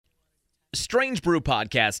Strange Brew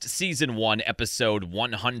Podcast, Season 1, Episode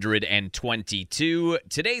 122.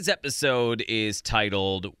 Today's episode is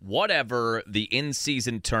titled, Whatever, the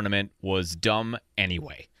in-season tournament was dumb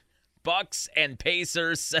anyway. Bucks and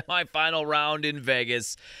Pacers semifinal round in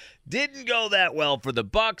Vegas. Didn't go that well for the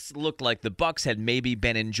Bucks. Looked like the Bucks had maybe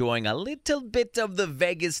been enjoying a little bit of the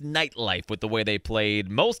Vegas nightlife with the way they played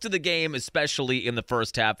most of the game, especially in the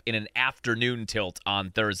first half, in an afternoon tilt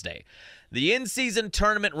on Thursday. The in-season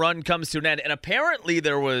tournament run comes to an end, and apparently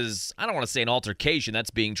there was, I don't want to say an altercation, that's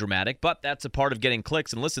being dramatic, but that's a part of getting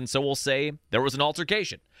clicks and listens, so we'll say there was an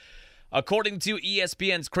altercation. According to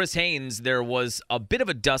ESPN's Chris Haynes, there was a bit of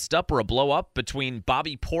a dust-up or a blow-up between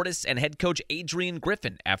Bobby Portis and head coach Adrian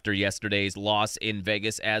Griffin after yesterday's loss in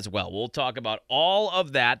Vegas as well. We'll talk about all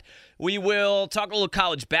of that. We will talk a little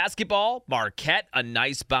college basketball. Marquette, a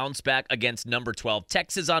nice bounce back against number 12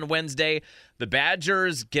 Texas on Wednesday. The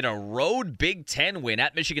Badgers get a road Big Ten win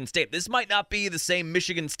at Michigan State. This might not be the same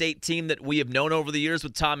Michigan State team that we have known over the years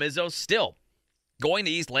with Tom Izzo. Still, going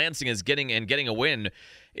to East Lansing is getting a win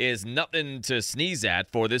is nothing to sneeze at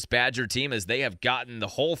for this Badger team, as they have gotten the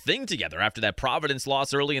whole thing together after that Providence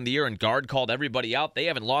loss early in the year and Guard called everybody out. They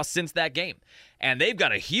haven't lost since that game. And they've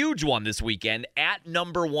got a huge one this weekend at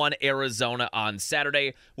number 1 Arizona on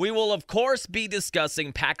Saturday. We will, of course, be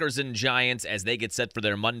discussing Packers and Giants as they get set for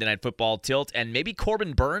their Monday Night Football tilt. And maybe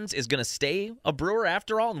Corbin Burns is going to stay a Brewer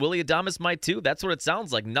after all, and Willie Adames might too. That's what it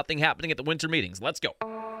sounds like. Nothing happening at the winter meetings. Let's go.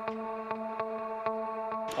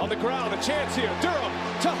 On the ground, a chance here. Durham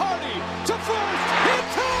to Hardy to first. Hit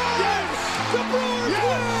time! Yes! The Brewers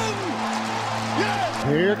win! Yes!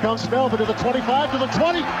 Here comes Melvin to the 25, to the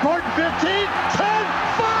 20, Gordon 15, 10, 5,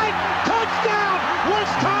 touchdown!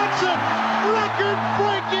 Wisconsin!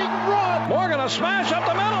 Record-breaking run! Morgan, a smash up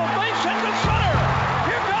the middle, base hit to center.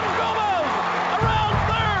 Here comes Gomez, around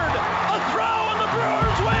third, a throw, and the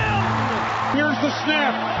Brewers win! Here's the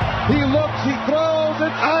snap. He looks, he throws,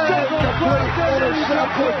 it's complete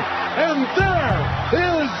interception. And there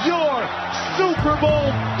is your Super Bowl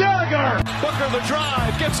dagger. Booker the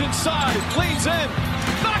drive, gets inside, leans in,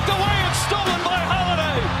 backed away and stolen by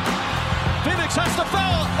Holiday. Phoenix has to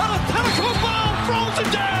foul, on a pinnacle ball, throws it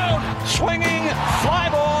down. Swinging fly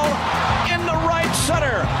ball in the right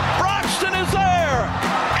center. Broxton is there,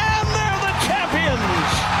 and they're the champions.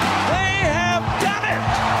 They have done it.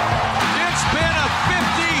 It's been a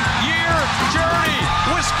 50-year journey.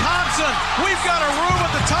 Wisconsin, we've got a room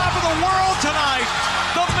at the top of the world tonight.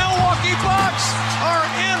 The Milwaukee Bucks are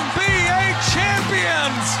NBA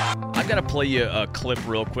champions. I've got to play you a clip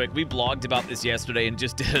real quick. We blogged about this yesterday and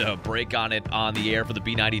just did a break on it on the air for the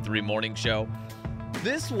B93 morning show.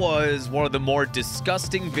 This was one of the more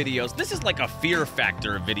disgusting videos. This is like a Fear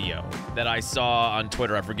Factor video that I saw on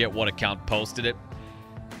Twitter. I forget what account posted it.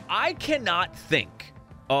 I cannot think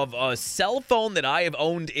of a cell phone that I have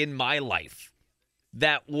owned in my life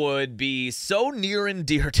that would be so near and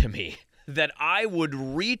dear to me that I would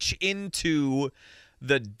reach into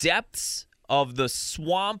the depths of the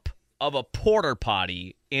swamp of a porta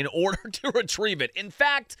potty in order to retrieve it. In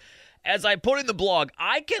fact, as I put in the blog,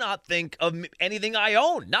 I cannot think of anything I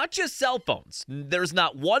own, not just cell phones. There's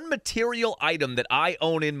not one material item that I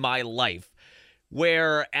own in my life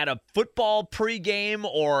where at a football pregame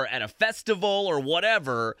or at a festival or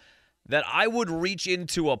whatever that I would reach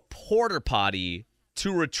into a porta potty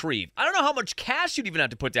to retrieve. I don't know how much cash you'd even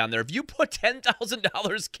have to put down there. If you put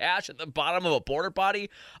 $10,000 cash at the bottom of a porta potty,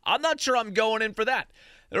 I'm not sure I'm going in for that.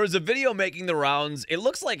 There was a video making the rounds. It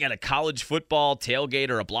looks like at a college football tailgate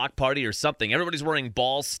or a block party or something. Everybody's wearing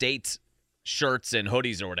Ball State shirts and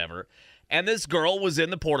hoodies or whatever. And this girl was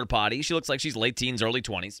in the porta potty. She looks like she's late teens, early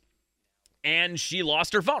 20s. And she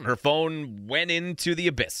lost her phone. Her phone went into the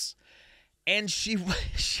abyss. And she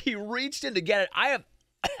reached in to get it. I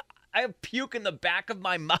have puke in the back of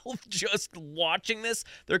my mouth just watching this.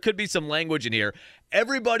 There could be some language in here.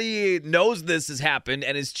 Everybody knows this has happened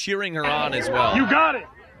and is cheering her on as well. You got it.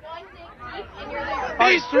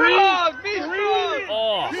 Be strong! Be strong!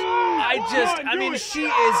 Oh, I mean, she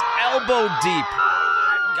is elbow deep.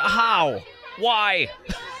 How? Why?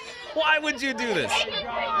 Why would you do this?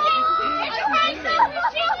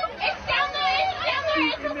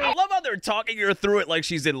 I love how they're talking her through it like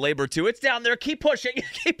she's in labor too. It's down there. Keep pushing.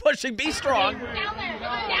 Keep pushing. Be strong.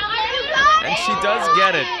 And she does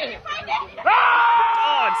get it.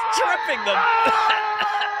 Oh, it's tripping them.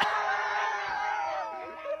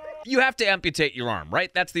 You have to amputate your arm,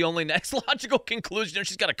 right? That's the only next logical conclusion.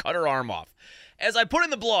 She's got to cut her arm off. As I put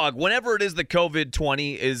in the blog, whenever it is the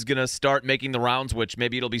COVID-20 is going to start making the rounds, which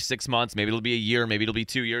maybe it'll be 6 months, maybe it'll be a year, maybe it'll be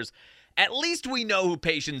 2 years, At least we know who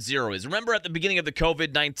patient zero is. Remember at the beginning of the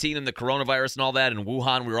COVID-19 and the coronavirus and all that in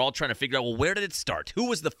Wuhan, we were all trying to figure out, well, where did it start? Who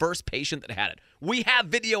was the first patient that had it? We have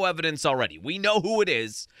video evidence already. We know who it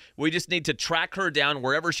is. We just need to track her down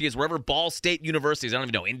wherever she is, wherever Ball State University is. I don't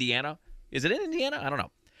even know. Indiana? Is it in Indiana? I don't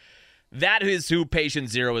know. That is who patient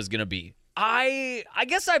zero is going to be. I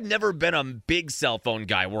guess I've never been a big cell phone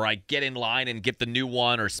guy where I get in line and get the new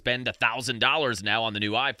one or spend $1,000 now on the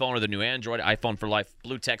new iPhone or the new Android. iPhone for life.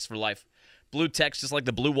 Blue text for life. Blue text just like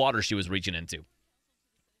the blue water she was reaching into.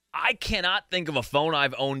 I cannot think of a phone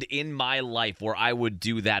I've owned in my life where I would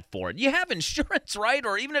do that for it. You have insurance, right?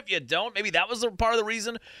 Or even if you don't, maybe that was a part of the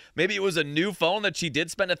reason. Maybe it was a new phone that she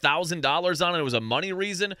did spend $1,000 on and it was a money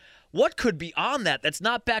reason. What could be on that that's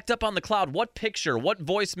not backed up on the cloud? What picture, what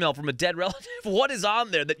voicemail from a dead relative, what is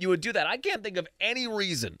on there that you would do that? I can't think of any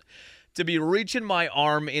reason to be reaching my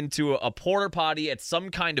arm into a porta potty at some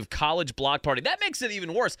kind of college block party. That makes it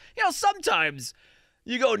even worse. You know, sometimes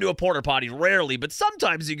you go into a porta potty, rarely, but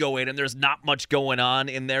sometimes you go in and there's not much going on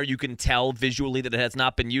in there. You can tell visually that it has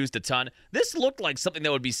not been used a ton. This looked like something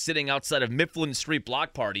that would be sitting outside of Mifflin Street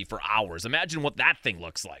block party for hours. Imagine what that thing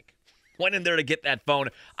looks like. Went in there to get that phone.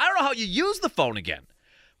 I don't know how you use the phone again.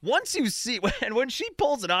 Once you see, and when she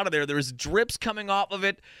pulls it out of there, there's drips coming off of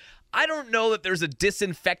it. I don't know that there's a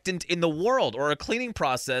disinfectant in the world or a cleaning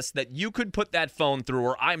process that you could put that phone through,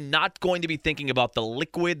 or I'm not going to be thinking about the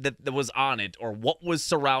liquid that was on it or what was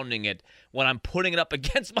surrounding it when I'm putting it up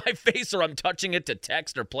against my face or I'm touching it to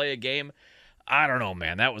text or play a game. I don't know,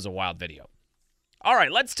 man. That was a wild video. All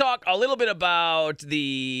right, let's talk a little bit about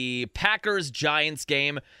the Packers-Giants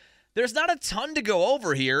game. There's not a ton to go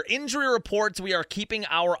over here. Injury reports we are keeping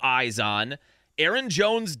our eyes on. Aaron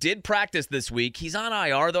Jones did practice this week. He's on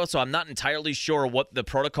IR, though, so I'm not entirely sure what the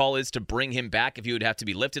protocol is to bring him back, if he would have to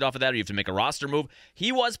be lifted off of that or you have to make a roster move.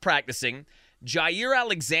 He was practicing. Jair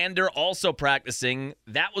Alexander also practicing.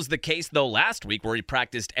 That was the case, though, last week where he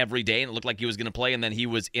practiced every day and it looked like he was going to play, and then he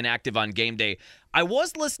was inactive on game day. I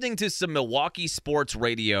was listening to some Milwaukee sports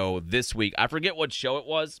radio this week. I forget what show it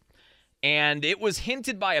was. And it was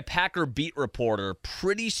hinted by a Packer beat reporter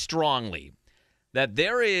pretty strongly that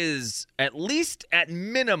there is, at least at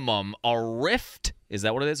minimum, a rift. Is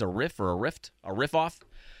that what it is? A riff or a rift? A riff-off?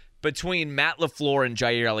 Between Matt LaFleur and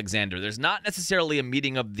Jair Alexander. There's not necessarily a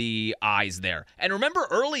meeting of the eyes there. And remember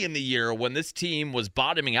early in the year when this team was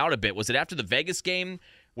bottoming out a bit, was it after the Vegas game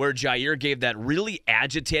where Jair gave that really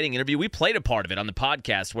agitating interview? We played a part of it on the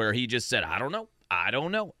podcast where he just said, I don't know.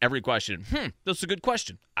 Every question, that's a good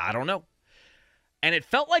question. I don't know. And it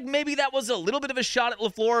felt like maybe that was a little bit of a shot at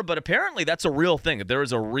LaFleur, but apparently that's a real thing. There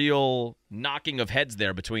is a real knocking of heads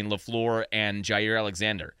there between LaFleur and Jair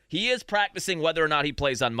Alexander. He is practicing. Whether or not he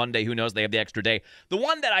plays on Monday, who knows? They have the extra day. The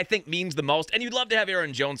one that I think means the most, and you'd love to have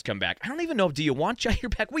Aaron Jones come back. I don't even know, do you want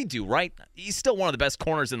Jair back? We do, right? He's still one of the best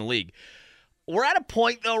corners in the league. We're at a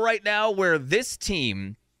point, though, right now where this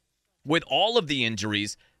team, with all of the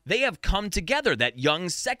injuries, they have come together. That young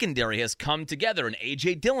secondary has come together, and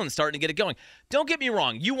A.J. Dillon's starting to get it going. Don't get me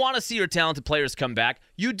wrong. You want to see your talented players come back.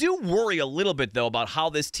 You do worry a little bit, though, about how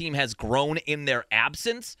this team has grown in their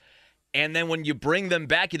absence. And then when you bring them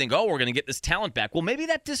back, you think, oh, we're going to get this talent back. Well, maybe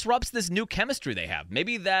that disrupts this new chemistry they have.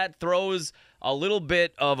 Maybe that throws a little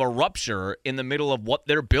bit of a rupture in the middle of what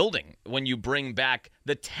they're building when you bring back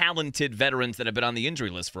the talented veterans that have been on the injury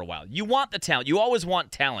list for a while. You want the talent. You always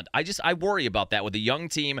want talent. I worry about that with a young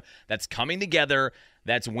team that's coming together,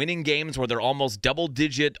 that's winning games where they're almost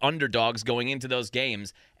double-digit underdogs going into those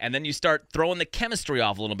games, and then you start throwing the chemistry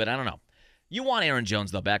off a little bit. I don't know. You want Aaron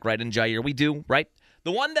Jones, though, back, right? And Jair, we do, right?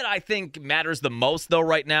 The one that I think matters the most, though,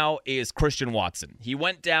 right now is Christian Watson. He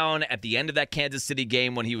went down at the end of that Kansas City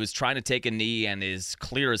game when he was trying to take a knee and his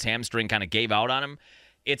hamstring kind of gave out on him.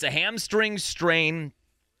 It's a hamstring strain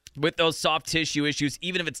with those soft tissue issues.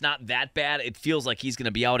 Even if it's not that bad, it feels like he's going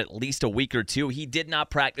to be out at least a week or two. He did not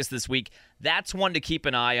practice this week. That's one to keep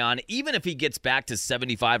an eye on. Even if he gets back to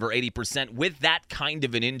 75 or 80% with that kind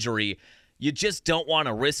of an injury, you just don't want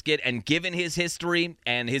to risk it. And given his history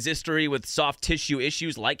and his history with soft tissue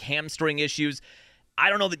issues like hamstring issues, I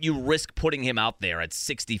don't know that you risk putting him out there at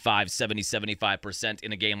 65, 70, 75%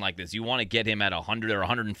 in a game like this. You want to get him at 100 or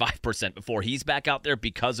 105% before he's back out there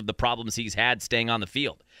because of the problems he's had staying on the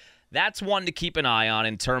field. That's one to keep an eye on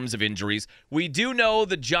in terms of injuries. We do know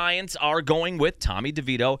the Giants are going with Tommy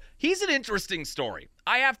DeVito. He's an interesting story,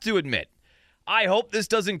 I have to admit. I hope this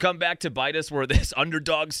doesn't come back to bite us where this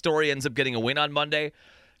underdog story ends up getting a win on Monday.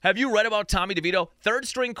 Have you read about Tommy DeVito?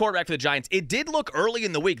 Third-string quarterback for the Giants. It did look early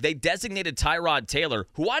in the week. They designated Tyrod Taylor,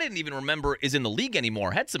 who I didn't even remember is in the league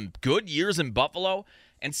anymore. Had some good years in Buffalo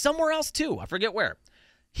and somewhere else too. I forget where.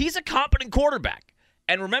 He's a competent quarterback.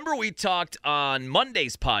 And remember, we talked on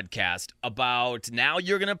Monday's podcast about now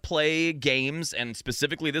you're going to play games, and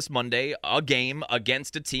specifically this Monday, a game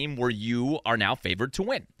against a team where you are now favored to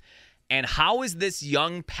win. And how is this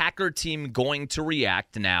young Packer team going to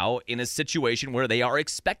react now in a situation where they are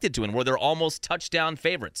expected to win, where they're almost touchdown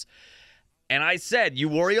favorites? And I said, you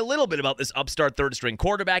worry a little bit about this upstart third-string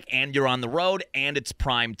quarterback, and you're on the road, and it's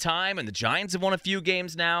prime time, and the Giants have won a few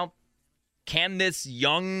games now. Can this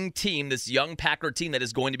young team, this young Packer team that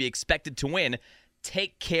is going to be expected to win,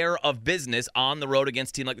 take care of business on the road against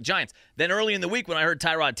a team like the Giants? Then early in the week when I heard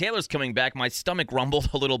Tyrod Taylor's coming back, my stomach rumbled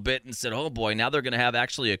a little bit and said, oh boy, now they're going to have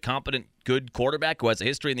actually a competent, good quarterback who has a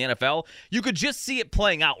history in the NFL. You could just see it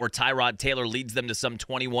playing out where Tyrod Taylor leads them to some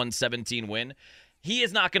 21-17 win. He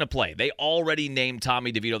is not going to play. They already named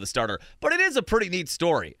Tommy DeVito the starter, but it is a pretty neat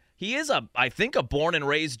story. He is, I think, a born and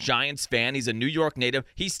raised Giants fan. He's a New York native.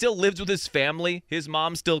 He still lives with his family. His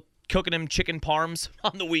mom's still cooking him chicken parms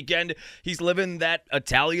on the weekend. He's living that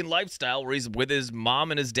Italian lifestyle where he's with his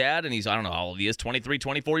mom and his dad, and he's, I don't know how old he is, 23,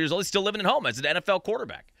 24 years old. He's still living at home as an NFL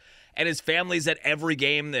quarterback. And his family's at every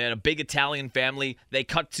game. They're a big Italian family. They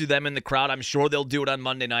cut to them in the crowd. I'm sure they'll do it on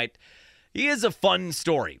Monday night. He is a fun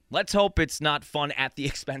story. Let's hope it's not fun at the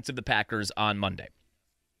expense of the Packers on Monday.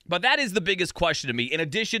 But that is the biggest question to me. In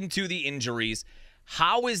addition to the injuries,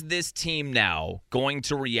 how is this team now going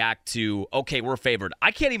to react to, okay, we're favored? I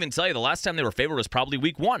can't even tell you. The last time they were favored was probably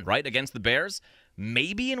week 1, right, against the Bears?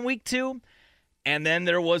 Maybe in week 2? And then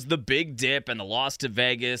there was the big dip and the loss to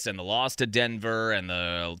Vegas and the loss to Denver and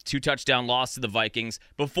the 2-touchdown loss to the Vikings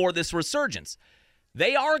before this resurgence.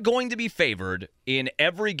 They are going to be favored in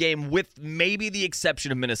every game with maybe the exception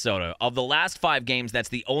of Minnesota. Of the last 5 games, that's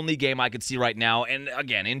the only game I could see right now. And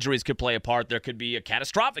again, injuries could play a part. There could be a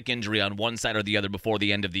catastrophic injury on one side or the other before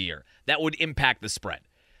the end of the year. That would impact the spread.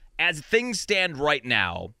 As things stand right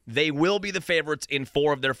now, they will be the favorites in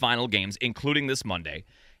 4 of their final games, including this Monday.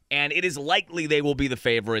 And it is likely they will be the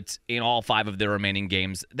favorites in all 5 of their remaining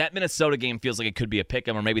games. That Minnesota game feels like it could be a pick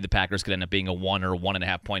 'em, or maybe the Packers could end up being a 1 or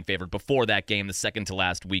 1.5 point favorite before that game, the second to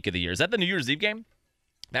last week of the year. Is that the New Year's Eve game?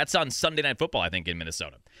 That's on Sunday Night Football, I think, in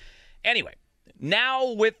Minnesota. Anyway,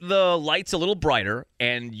 now with the lights a little brighter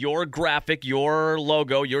and your graphic, your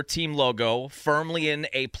logo, your team logo firmly in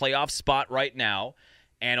a playoff spot right now,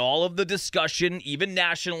 and all of the discussion, even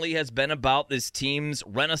nationally, has been about this team's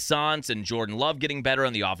renaissance and Jordan Love getting better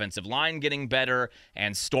and the offensive line getting better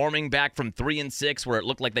and storming back from 3-6 where it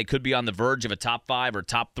looked like they could be on the verge of a top 5 or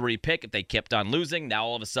top 3 pick if they kept on losing. Now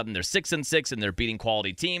all of a sudden they're 6-6 and they're beating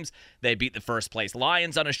quality teams. They beat the first-place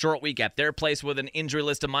Lions on a short week at their place with an injury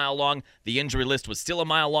list a mile long. The injury list was still a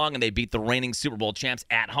mile long, and they beat the reigning Super Bowl champs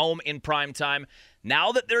at home in prime time.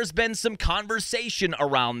 Now that there's been some conversation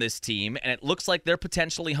around this team, and it looks like they're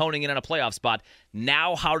potentially honing in on a playoff spot,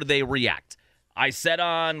 now how do they react? I said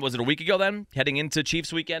on, was it a week ago then, heading into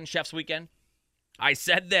Chiefs weekend, Chefs weekend? I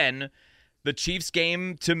said then, the Chiefs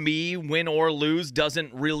game, to me, win or lose,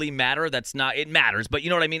 doesn't really matter. It matters, but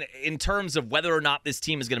you know what I mean? In terms of whether or not this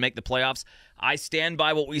team is going to make the playoffs, I stand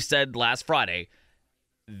by what we said last Friday.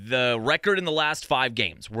 The record in the last 5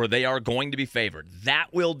 games where they are going to be favored, that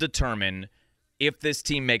will determine if this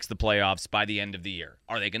team makes the playoffs by the end of the year.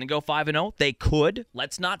 Are they going to go 5-0? They could.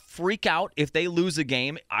 Let's not freak out if they lose a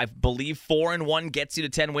game. I believe 4-1 gets you to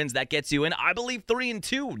 10 wins. That gets you in. I believe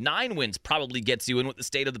 3-2, 9 wins probably gets you in with the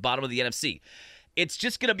state of the bottom of the NFC. It's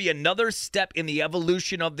just going to be another step in the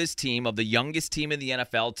evolution of this team, of the youngest team in the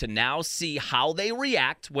NFL, to now see how they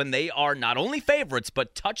react when they are not only favorites,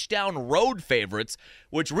 but touchdown road favorites,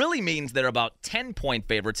 which really means they're about 10-point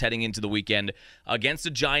favorites heading into the weekend against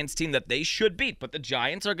a Giants team that they should beat. But the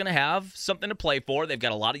Giants are going to have something to play for. They've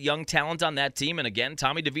got a lot of young talent on that team. And again,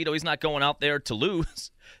 Tommy DeVito, he's not going out there to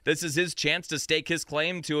lose. This is his chance to stake his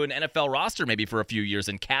claim to an NFL roster maybe for a few years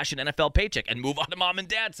and cash an NFL paycheck and move on to mom and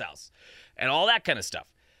dad's house and all that kind of stuff.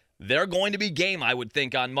 They're going to be game, I would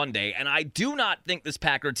think, on Monday. And I do not think this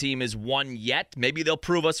Packer team is won yet. Maybe they'll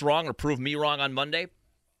prove us wrong or prove me wrong on Monday.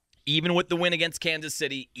 Even with the win against Kansas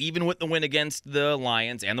City, even with the win against the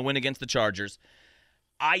Lions and the win against the Chargers,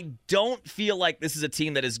 I don't feel like this is a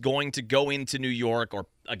team that is going to go into New York or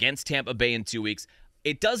against Tampa Bay in 2 weeks.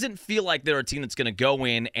 It doesn't feel like they're a team that's going to go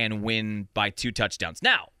in and win by 2 touchdowns.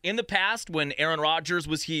 Now, in the past, when Aaron Rodgers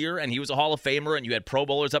was here and he was a Hall of Famer and you had Pro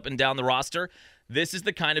Bowlers up and down the roster, this is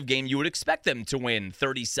the kind of game you would expect them to win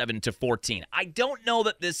 37-14. I don't know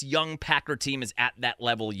that this young Packer team is at that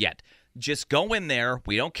level yet. Just go in there.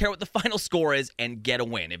 We don't care what the final score is and get a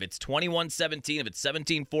win. If it's 21-17, if it's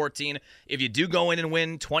 17-14, if you do go in and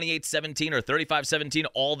win 28-17 or 35-17,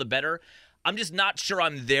 all the better. I'm just not sure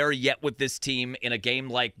I'm there yet with this team in a game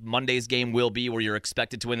like Monday's game will be, where you're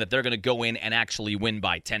expected to win, that they're going to go in and actually win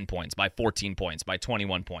by 10 points, by 14 points, by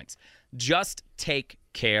 21 points. Just take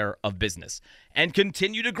care of business and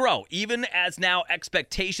continue to grow. Even as now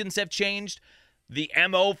expectations have changed, the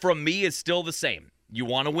MO from me is still the same. You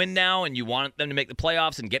want to win now, and you want them to make the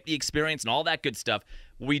playoffs and get the experience and all that good stuff.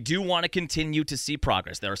 We do want to continue to see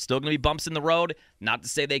progress. There are still going to be bumps in the road. Not to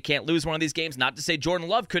say they can't lose one of these games. Not to say Jordan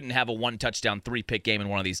Love couldn't have a 1-touchdown, 3-pick game in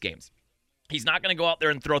one of these games. He's not going to go out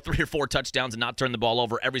there and throw 3 or 4 touchdowns and not turn the ball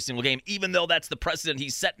over every single game, even though that's the precedent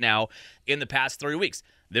he's set now in the past 3 weeks.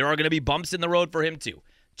 There are going to be bumps in the road for him too.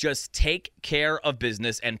 Just take care of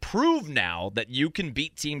business and prove now that you can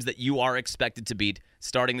beat teams that you are expected to beat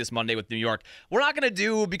starting this Monday with New York. We're not going to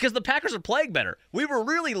do, because the Packers are playing better. We were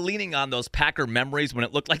really leaning on those Packer memories when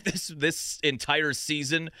it looked like this entire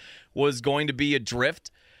season was going to be adrift.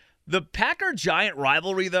 The Packer-Giant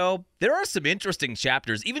rivalry, though, there are some interesting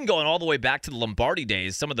chapters, even going all the way back to the Lombardi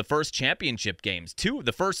days, some of the first championship games.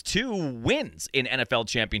 The first 2 wins in NFL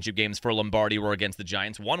championship games for Lombardi were against the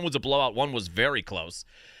Giants. One was a blowout, one was very close.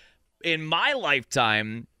 In my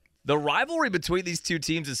lifetime, the rivalry between these two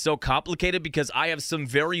teams is so complicated because I have some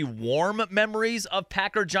very warm memories of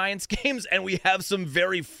Packer-Giants games, and we have some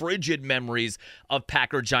very frigid memories of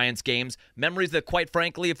Packer-Giants games. Memories that, quite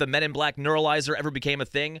frankly, if the Men in Black neuralizer ever became a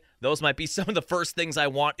thing, those might be some of the first things I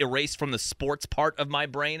want erased from the sports part of my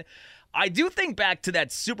brain. I do think back to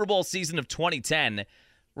that Super Bowl season of 2010.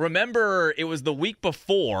 Remember, it was the week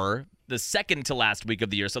before, the second to last week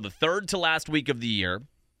of the year, so the third to last week of the year,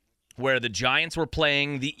 where the Giants were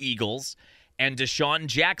playing the Eagles, and Deshaun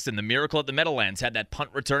Jackson, the miracle at the Meadowlands, had that punt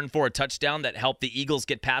return for a touchdown that helped the Eagles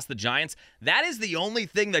get past the Giants. That is the only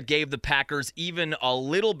thing that gave the Packers even a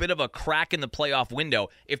little bit of a crack in the playoff window.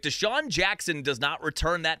 If Deshaun Jackson does not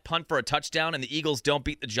return that punt for a touchdown and the Eagles don't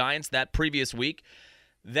beat the Giants that previous week,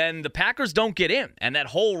 then the Packers don't get in. And that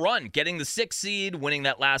whole run, getting the 6th seed, winning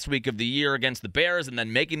that last week of the year against the Bears, and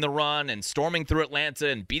then making the run and storming through Atlanta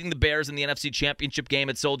and beating the Bears in the NFC Championship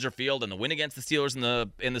game at Soldier Field and the win against the Steelers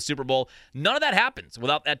in the Super Bowl, none of that happens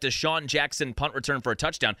without that Deshaun Jackson punt return for a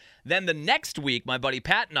touchdown. Then the next week, my buddy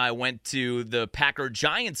Pat and I went to the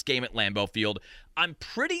Packer-Giants game at Lambeau Field. I'm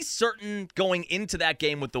pretty certain going into that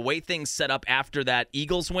game with the way things set up after that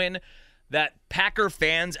Eagles win, that Packer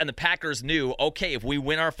fans and the Packers knew, okay, if we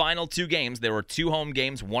win our final 2 games, there were 2 home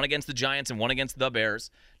games, one against the Giants and one against the Bears,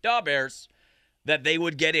 that they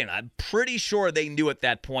would get in. I'm pretty sure they knew at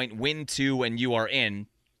that point, win 2 and you are in.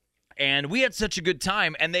 And we had such a good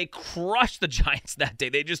time, and they crushed the Giants that day.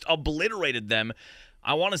 They just obliterated them.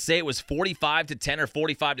 I want to say it was 45-10 or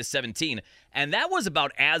 45-17, and that was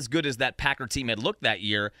about as good as that Packer team had looked that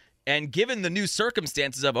year. And given the new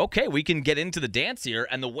circumstances of, okay, we can get into the dance here,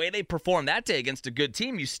 and the way they performed that day against a good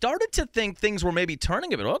team, you started to think things were maybe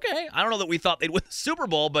turning a bit. Okay, I don't know that we thought they'd win the Super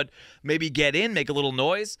Bowl, but maybe get in, make a little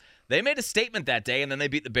noise. They made a statement that day, and then they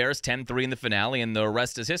beat the Bears 10-3 in the finale, and the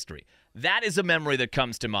rest is history. That is a memory that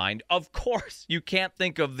comes to mind. Of course, you can't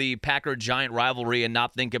think of the Packer-Giant rivalry and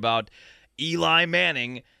not think about Eli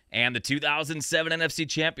Manning and the 2007 NFC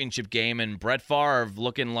Championship game, and Brett Favre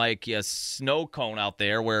looking like a snow cone out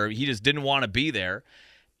there where he just didn't want to be there,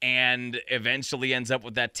 and eventually ends up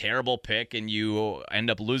with that terrible pick, and you end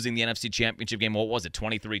up losing the NFC Championship game. What was it,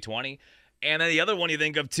 23-20? And then the other one you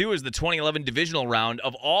think of, too, is the 2011 divisional round.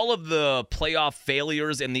 Of all of the playoff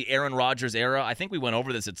failures in the Aaron Rodgers era, I think we went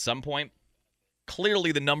over this at some point,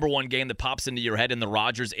 clearly the number one game that pops into your head in the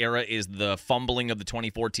Rodgers era is the fumbling of the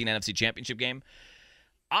 2014 NFC Championship game.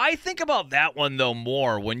 I think about that one, though,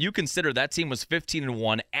 more when you consider that team was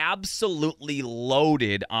 15-1, absolutely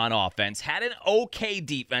loaded on offense, had an okay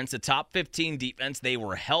defense, a top 15 defense. They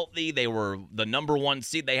were healthy. They were the number 1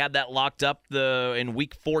 seed. They had that locked up in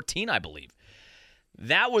week 14, I believe.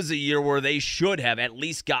 That was a year where they should have at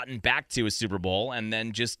least gotten back to a Super Bowl and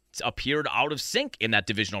then just appeared out of sync in that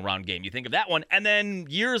divisional round game. You think of that one. And then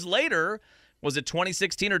years later, was it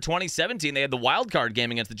 2016 or 2017? They had the wild card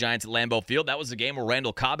game against the Giants at Lambeau Field. That was the game where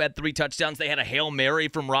Randall Cobb had 3 touchdowns. They had a Hail Mary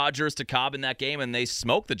from Rodgers to Cobb in that game, and they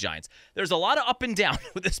smoked the Giants. There's a lot of up and down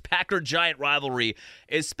with this Packer-Giant rivalry,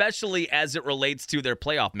 especially as it relates to their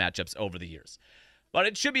playoff matchups over the years. But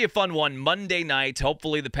it should be a fun one Monday night.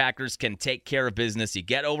 Hopefully the Packers can take care of business. You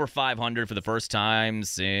get over 500 for the first time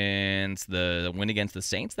since the win against the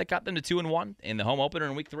Saints that got them to 2-1 in the home opener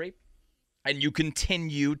in week 3. And you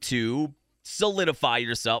continue to solidify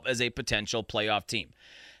yourself as a potential playoff team.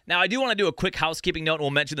 Now, I do want to do a quick housekeeping note, and we'll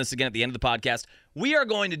mention this again at the end of the podcast. We are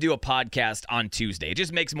going to do a podcast on Tuesday. It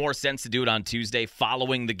just makes more sense to do it on Tuesday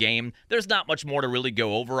following the game. There's not much more to really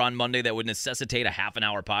go over on Monday that would necessitate a half an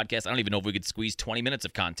hour podcast. I don't even know if we could squeeze 20 minutes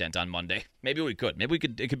of content on Monday. Maybe we could.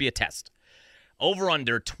 It could be a test. Over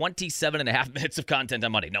under 27 and a half minutes of content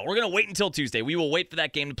on Monday. No, we're going to wait until Tuesday. We will wait for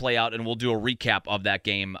that game to play out, and we'll do a recap of that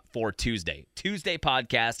game for Tuesday. Tuesday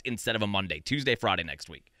podcast instead of a Monday. Tuesday, Friday next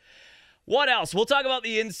week. What else? We'll talk about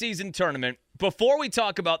the in-season tournament. Before we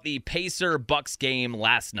talk about the Pacer-Bucks game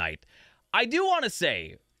last night, I do want to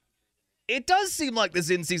say, it does seem like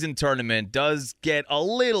this in-season tournament does get a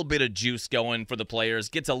little bit of juice going for the players,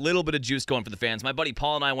 gets a little bit of juice going for the fans. My buddy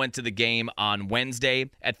Paul and I went to the game on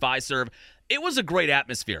Wednesday at Fiserv. It was a great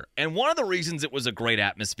atmosphere, and one of the reasons it was a great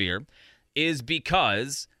atmosphere is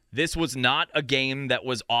because this was not a game that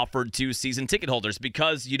was offered to season ticket holders,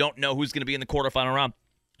 because you don't know who's going to be in the quarterfinal round.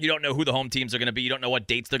 You don't know who the home teams are going to be. You don't know what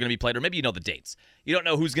dates they're going to be played, or maybe you know the dates. You don't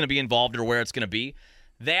know who's going to be involved or where it's going to be.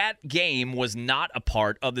 That game was not a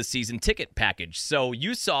part of the season ticket package. So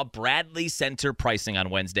you saw Bradley Center pricing on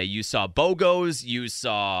Wednesday. You saw BOGOs. You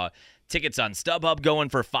saw tickets on StubHub going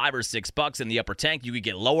for $5 or $6 in the upper tank. You could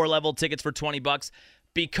get lower level tickets for $20.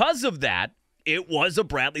 Because of that, it was a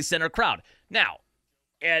Bradley Center crowd. Now,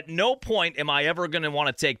 at no point am I ever going to want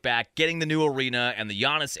to take back getting the new arena and the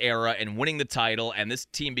Giannis era and winning the title and this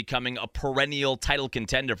team becoming a perennial title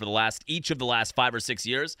contender for each of the last 5 or 6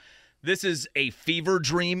 years. This is a fever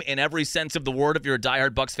dream in every sense of the word if you're a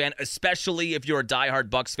diehard Bucks fan, especially if you're a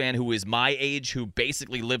diehard Bucks fan who is my age, who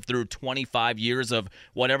basically lived through 25 years of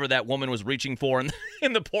whatever that woman was reaching for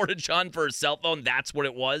in the Porta-John for her cell phone. That's what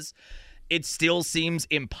it was. It still seems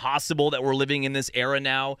impossible that we're living in this era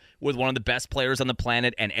now with one of the best players on the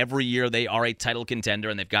planet, and every year they are a title contender,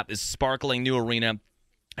 and they've got this sparkling new arena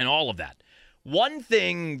and all of that. One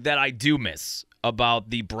thing that I do miss about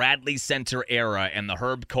the Bradley Center era and the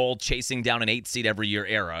Herb Cole chasing down an 8 seed every year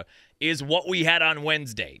era is what we had on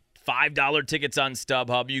Wednesday. $5 tickets on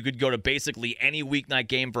StubHub. You could go to basically any weeknight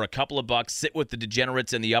game for a couple of bucks, sit with the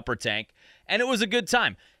degenerates in the upper tank, and it was a good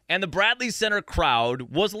time. And the Bradley Center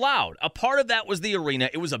crowd was loud. A part of that was the arena.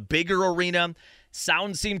 It was a bigger arena.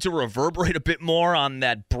 Sound seemed to reverberate a bit more on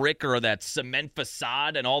that brick or that cement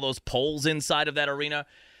facade and all those poles inside of that arena.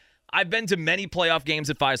 I've been to many playoff games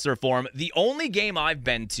at Fiserv Forum. The only game I've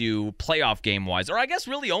been to playoff game-wise, or I guess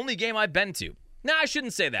really only game I've been to. No, I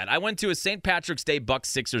shouldn't say that. I went to a St. Patrick's Day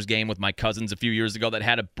Bucks-Sixers game with my cousins a few years ago that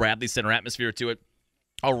had a Bradley Center atmosphere to it.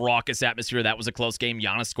 A raucous atmosphere. That was a close game.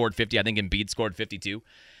 Giannis scored 50. I think Embiid scored 52.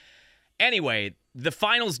 Anyway, the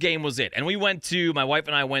finals game was it. And my wife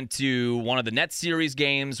and I went to one of the Nets series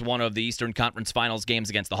games, one of the Eastern Conference Finals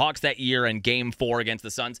games against the Hawks that year, and Game 4 against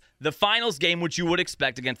the Suns. The finals game, which you would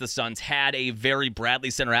expect against the Suns, had a very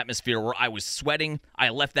Bradley Center atmosphere where I was sweating. I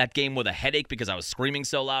left that game with a headache because I was screaming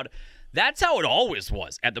so loud. That's how it always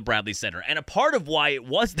was at the Bradley Center. And a part of why it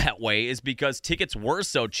was that way is because tickets were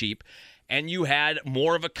so cheap, and you had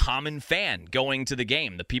more of a common fan going to the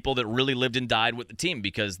game, the people that really lived and died with the team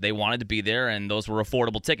because they wanted to be there, and those were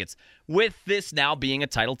affordable tickets. With this now being a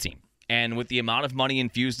title team, and with the amount of money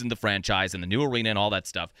infused in the franchise and the new arena and all that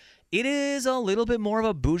stuff, it is a little bit more of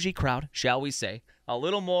a bougie crowd, shall we say. A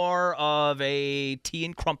little more of a tea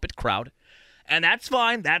and crumpet crowd. And that's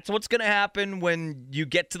fine. That's what's going to happen when you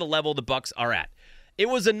get to the level the Bucks are at. It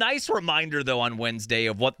was a nice reminder, though, on Wednesday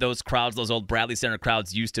of what those crowds, those old Bradley Center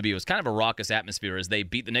crowds used to be. It was kind of a raucous atmosphere as they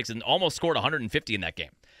beat the Knicks and almost scored 150 in that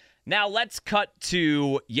game. Now, let's cut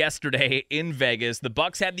to yesterday in Vegas. The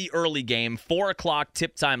Bucks had the early game, 4 o'clock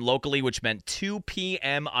tip time locally, which meant 2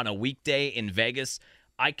 p.m. on a weekday in Vegas.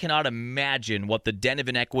 I cannot imagine what the den of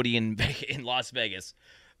inequity in Las Vegas,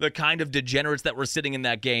 the kind of degenerates that were sitting in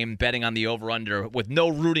that game betting on the over-under with no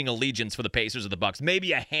rooting allegiance for the Pacers or the Bucks.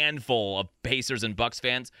 Maybe a handful of Pacers and Bucks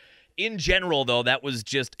fans. In general, though, that was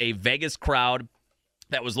just a Vegas crowd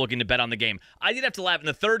that was looking to bet on the game. I did have to laugh. In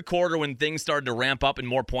the third quarter when things started to ramp up and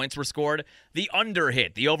more points were scored, the under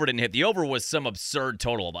hit. The over didn't hit. The over was some absurd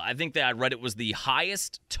total. I think that I read it was the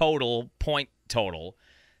highest point total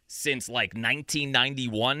since like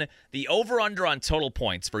 1991. The over-under on total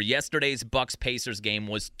points for yesterday's Bucks-Pacers game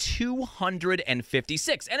was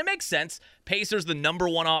 256. And it makes sense. Pacers the number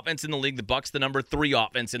 1 offense in the league. The Bucks the number 3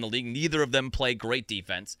 offense in the league. Neither of them play great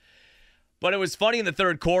defense. But it was funny in the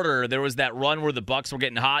third quarter, there was that run where the Bucks were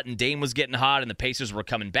getting hot and Dame was getting hot and the Pacers were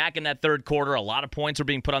coming back in that third quarter. A lot of points were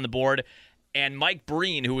being put on the board. And Mike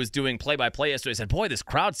Breen, who was doing play-by-play yesterday, said, boy, this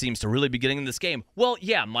crowd seems to really be getting in this game. Well,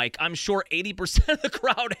 yeah, Mike, I'm sure 80% of the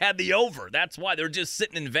crowd had the over. That's why they're just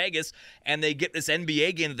sitting in Vegas, and they get this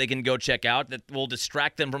NBA game that they can go check out that will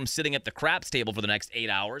distract them from sitting at the craps table for the next 8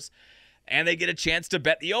 hours. and they get a chance to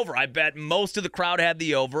bet the over. I bet most of the crowd had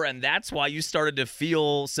the over, and that's why you started to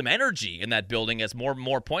feel some energy in that building as more and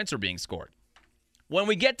more points are being scored. When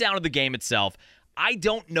we get down to the game itself, I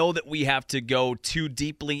don't know that we have to go too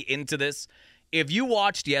deeply into this. If you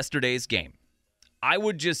watched yesterday's game, I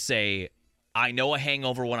would just say I know a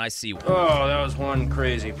hangover when I see one. Oh, that was one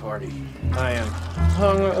crazy party. I am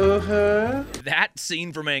hungover. That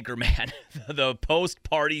scene from Anchorman, the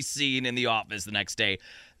post-party scene in the office the next day,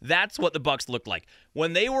 that's what the Bucks looked like.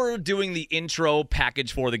 When they were doing the intro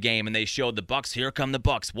package for the game and they showed the Bucks, here come the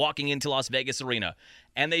Bucks, walking into Las Vegas Arena,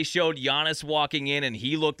 and they showed Giannis walking in and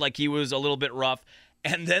he looked like he was a little bit rough,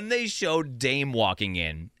 and then they showed Dame walking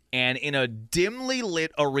in, and in a dimly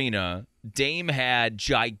lit arena, Dame had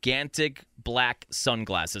gigantic black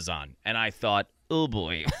sunglasses on, and I thought, oh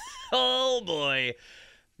boy, oh boy.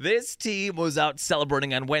 This team was out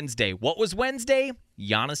celebrating on Wednesday. What was Wednesday?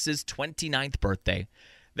 Giannis's 29th birthday.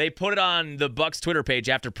 They put it on the Bucks Twitter page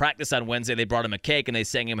after practice on Wednesday. They brought him a cake, and they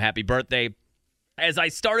sang him happy birthday. As I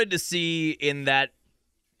started to see in that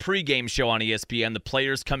pregame show on ESPN, the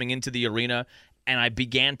players coming into the arena, and I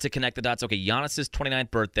began to connect the dots. Okay, Giannis's 29th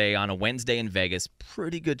birthday on a Wednesday in Vegas.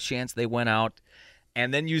 Pretty good chance they went out.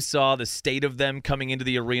 And then you saw the state of them coming into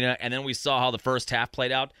the arena, and then we saw how the first half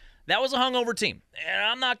played out. That was a hungover team, and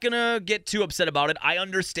I'm not going to get too upset about it. I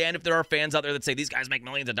understand if there are fans out there that say these guys make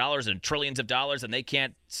millions of dollars and trillions of dollars and they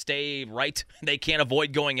can't stay right. They can't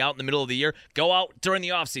avoid going out in the middle of the year. Go out during the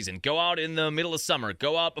offseason. Go out in the middle of summer.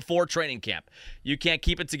 Go out before training camp. You can't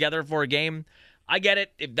keep it together for a game. I get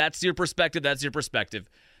it. If that's your perspective, that's your perspective.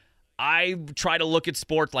 I try to look at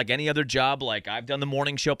sports like any other job. Like, I've done the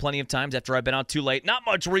morning show plenty of times after I've been out too late. Not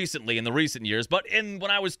much recently in the recent years, but when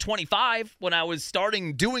I was 25, when I was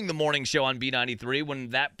starting doing the morning show on B93, when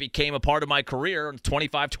that became a part of my career,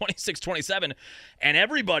 25, 26, 27, and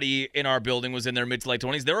everybody in our building was in their mid to late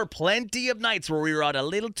 20s, there were plenty of nights where we were out a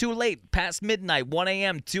little too late, past midnight, 1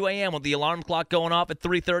 a.m., 2 a.m., with the alarm clock going off at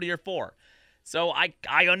 3:30 or 4. So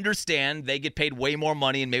I understand they get paid way more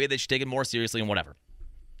money, and maybe they should take it more seriously and whatever.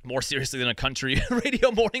 More seriously than a country radio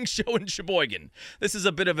morning show in Sheboygan. This is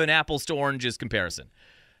a bit of an apples to oranges comparison.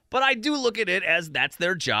 But I do look at it as that's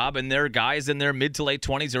their job, and they're guys in their mid to late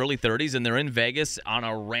 20s, early 30s, and they're in Vegas on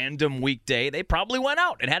a random weekday. They probably went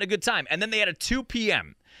out and had a good time. And then they had a 2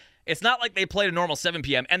 p.m. It's not like they played a normal 7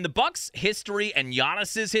 p.m. And the Bucks' history and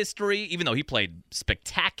Giannis's history, even though he played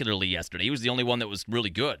spectacularly yesterday, he was the only one that was really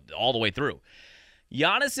good all the way through.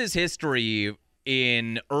 Giannis's history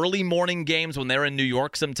in early morning games when they're in New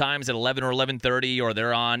York sometimes at 11 or 11:30, or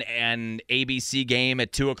they're on an ABC game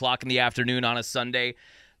at 2 o'clock in the afternoon on a Sunday.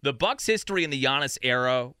 The Bucks' history in the Giannis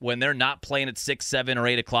era when they're not playing at 6, 7, or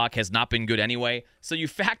 8 o'clock has not been good anyway. So you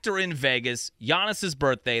factor in Vegas, Giannis's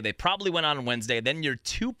birthday, they probably went on Wednesday, then your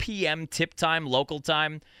 2 p.m. tip time, local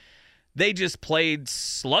time. They just played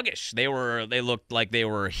sluggish. They looked like they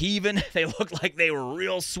were heaving. They looked like they were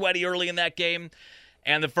real sweaty early in that game.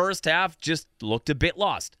 And the first half just looked a bit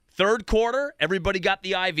lost. Third quarter, everybody got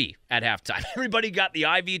the IV at halftime. Everybody got the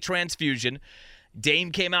IV transfusion.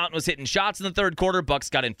 Dame came out and was hitting shots in the third quarter. Bucks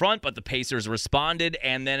got in front, but the Pacers responded.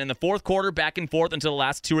 And then in the fourth quarter, back and forth until the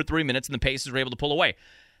last 2 or 3 minutes, and the Pacers were able to pull away.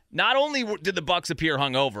 Not only did the Bucks appear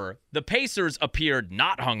hungover, the Pacers appeared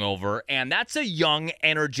not hungover, and that's a young,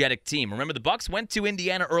 energetic team. Remember, the Bucks went to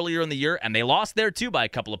Indiana earlier in the year, and they lost there too by a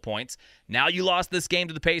couple of points. Now you lost this game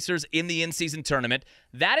to the Pacers in the in-season tournament.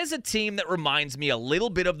 That is a team that reminds me a little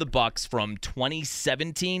bit of the Bucks from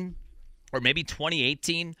 2017 or maybe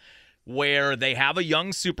 2018, where they have a young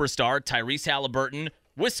superstar, Tyrese Halliburton,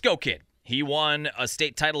 Wisco kid. He won a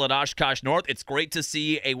state title at Oshkosh North. It's great to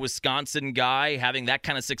see a Wisconsin guy having that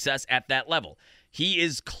kind of success at that level. He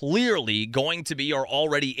is clearly going to be, or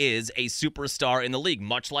already is, a superstar in the league,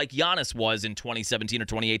 much like Giannis was in 2017 or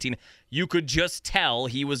 2018. You could just tell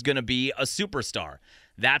he was going to be a superstar.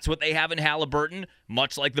 That's what they have in Halliburton,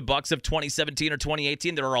 much like the Bucks of 2017 or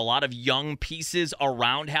 2018. There are a lot of young pieces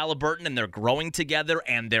around Halliburton, and they're growing together,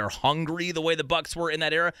 and they're hungry the way the Bucks were in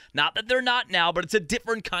that era. Not that they're not now, but it's a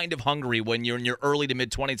different kind of hungry when you're in your early to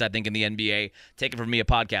mid-20s, I think, in the NBA. Take it from me, a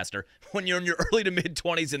podcaster. When you're in your early to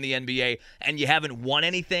mid-20s in the NBA and you haven't won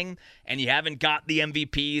anything, and you haven't got the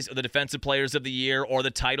MVPs or the Defensive Players of the Year or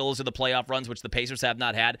the titles or the playoff runs, which the Pacers have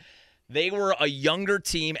not had, they were a younger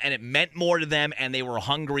team, and it meant more to them, and they were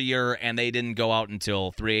hungrier, and they didn't go out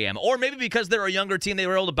until 3 a.m. Or maybe because they're a younger team, they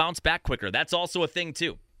were able to bounce back quicker. That's also a thing,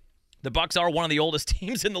 too. The Bucks are one of the oldest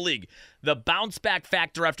teams in the league. The bounce-back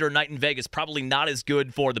factor after a night in Vegas probably not as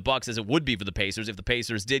good for the Bucks as it would be for the Pacers if the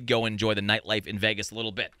Pacers did go enjoy the nightlife in Vegas a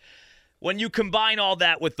little bit. when you combine all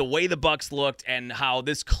that with the way the Bucks looked and how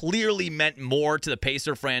this clearly meant more to the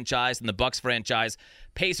Pacer franchise than the Bucks franchise,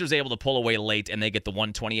 Pacers able to pull away late, and they get the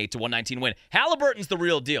 128-119 win. Halliburton's the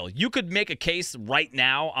real deal. You could make a case right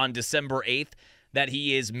now on December 8th that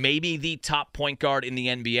he is maybe the top point guard in the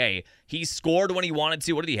NBA. He scored when he wanted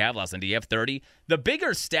to. What did he have last night? Did he have 30? The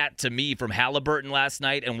bigger stat to me from Halliburton last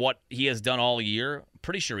night and what he has done all year,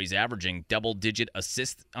 pretty sure he's averaging double-digit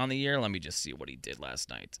assists on the year. Let me just see what he did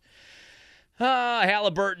last night.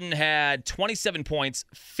 Halliburton had 27 points,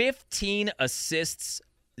 15 assists,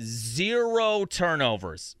 0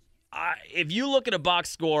 turnovers. If you look at a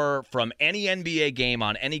box score from any NBA game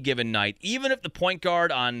on any given night, even if the point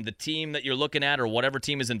guard on the team that you're looking at or whatever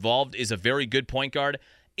team is involved is a very good point guard,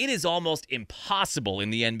 it is almost impossible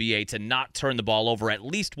in the NBA to not turn the ball over at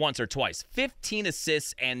least once or twice. 15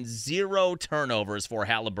 assists and 0 turnovers for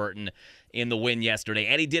Halliburton in the win yesterday.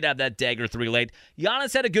 And he did have that dagger 3 late.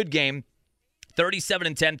 Giannis had a good game. 37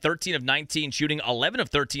 and 10, 13 of 19 shooting, 11 of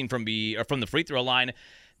 13 from the free throw line.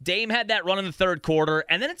 Dame had that run in the third quarter,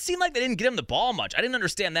 and then it seemed like they didn't get him the ball much. I didn't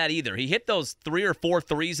understand that either. He hit those 3 or 4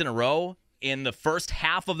 threes in a row in the first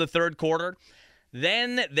half of the third quarter.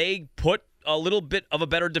 Then they put a little bit of a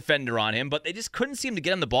better defender on him, but they just couldn't seem to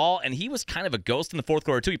get him the ball, and he was kind of a ghost in the fourth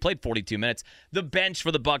quarter, too. He played 42 minutes. The bench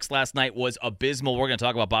for the Bucks last night was abysmal. We're going to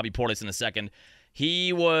talk about Bobby Portis in a second.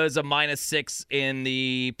 He was a -6 in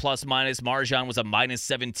the plus-minus. Marjan was a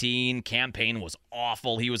 -17. Campaign was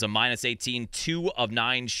awful. He was a -18, 2 of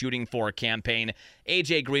 9 shooting for Campaign.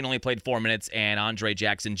 A.J. Green only played 4 minutes, and Andre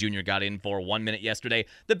Jackson Jr. got in for 1 minute yesterday.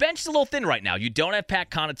 The bench is a little thin right now. You don't have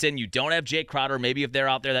Pat Connaughton. You don't have Jay Crowder. Maybe if they're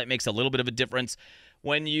out there, that makes a little bit of a difference.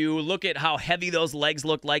 When you look at how heavy those legs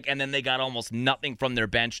look like, and then they got almost nothing from their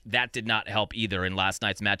bench, that did not help either in last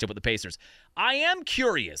night's matchup with the Pacers. I am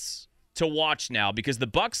curious to watch now because the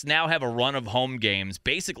Bucks now have a run of home games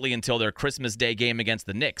basically until their Christmas Day game against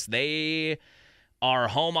the Knicks. They are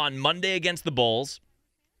home on Monday against the Bulls,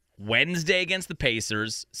 Wednesday against the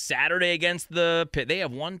Pacers, Saturday against the Pitt. They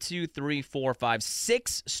have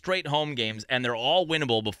 6 straight home games, and they're all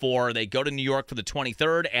winnable before they go to New York for the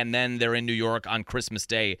 23rd, and then they're in New York on Christmas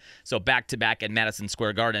Day. So back-to-back at Madison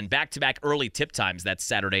Square Garden. Back-to-back early tip times. That's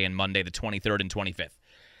Saturday and Monday, the 23rd and 25th.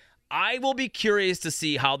 I will be curious to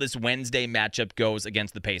see how this Wednesday matchup goes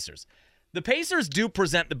against the Pacers. The Pacers do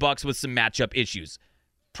present the Bucks with some matchup issues.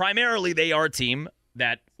 Primarily, they are a team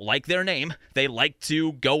that, like their name, they like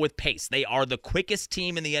to go with pace. They are the quickest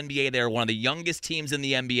team in the NBA. They're one of the youngest teams in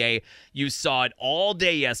the NBA. You saw it all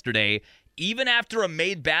day yesterday. Even after a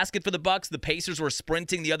made basket for the Bucks, the Pacers were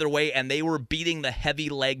sprinting the other way, and they were beating the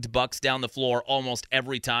heavy-legged Bucks down the floor almost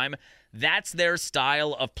every time. That's their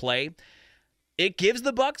style of play. It gives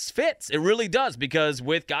the Bucks fits. It really does, because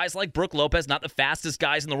with guys like Brook Lopez, not the fastest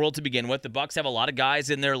guys in the world to begin with, the Bucks have a lot of guys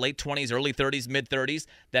in their late 20s, early 30s, mid-30s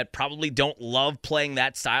that probably don't love playing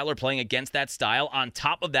that style or playing against that style. On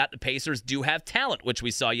top of that, the Pacers do have talent, which we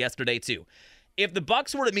saw yesterday too. If the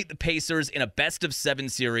Bucks were to meet the Pacers in a best-of-7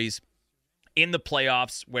 series in the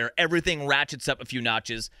playoffs where everything ratchets up a few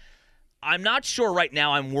notches, I'm not sure right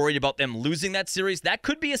now I'm worried about them losing that series. That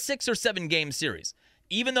could be a 6 or 7 game series.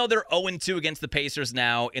 Even though they're 0-2 against the Pacers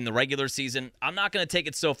now in the regular season, I'm not going to take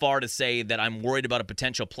it so far to say that I'm worried about a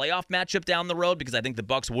potential playoff matchup down the road, because I think the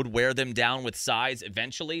Bucks would wear them down with size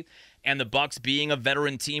eventually, and the Bucks, being a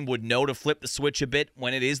veteran team, would know to flip the switch a bit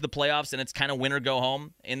when it is the playoffs and it's kind of win or go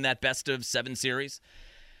home in that best-of-7 series.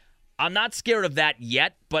 I'm not scared of that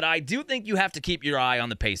yet, but I do think you have to keep your eye on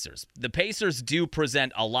the Pacers. The Pacers do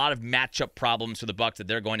present a lot of matchup problems for the Bucks that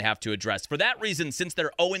they're going to have to address. For that reason, since they're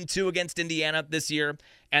 0-2 against Indiana this year,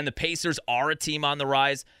 and the Pacers are a team on the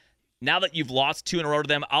rise, now that you've lost 2 in a row to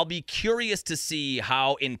them, I'll be curious to see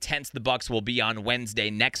how intense the Bucks will be on Wednesday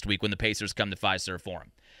next week when the Pacers come to Fiserv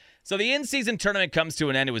Forum. So the in-season tournament comes to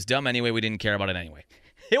an end. It was dumb anyway. We didn't care about it anyway.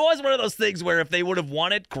 It was one of those things where if they would have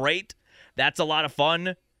won it, great. That's a lot of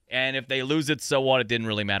fun. And if they lose it, so what? It didn't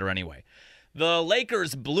really matter anyway. The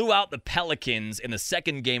Lakers blew out the Pelicans in the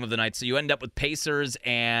second game of the night, so you end up with Pacers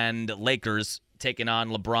and Lakers taking on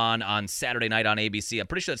LeBron on Saturday night on ABC. I'm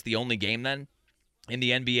pretty sure that's the only game then in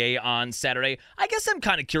the NBA on Saturday. I guess I'm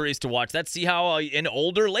kind of curious to watch that, see how an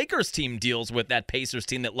older Lakers team deals with that Pacers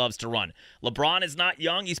team that loves to run. LeBron is not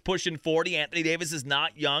young. He's pushing 40. Anthony Davis is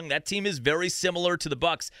not young. That team is very similar to the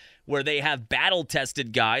Bucks, where they have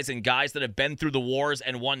battle-tested guys and guys that have been through the wars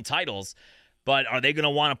and won titles. But are they going to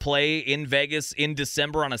want to play in Vegas in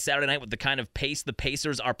December on a Saturday night with the kind of pace the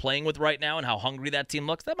Pacers are playing with right now and how hungry that team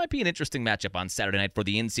looks? That might be an interesting matchup on Saturday night for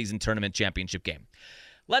the in-season tournament championship game.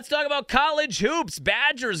 Let's talk about college hoops.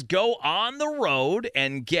 Badgers go on the road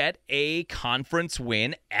and get a conference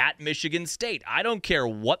win at Michigan State. I don't care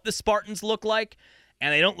what the Spartans look like,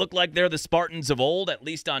 and they don't look like they're the Spartans of old, at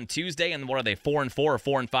least on Tuesday. And what are they, 4-4 or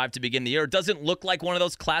 4-5 to begin the year? It doesn't look like one of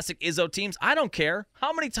those classic Izzo teams. I don't care.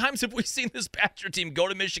 How many times have we seen this Badger team go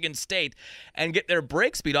to Michigan State and get their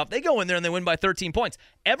break speed off? They go in there and they win by 13 points.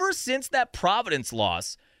 Ever since that Providence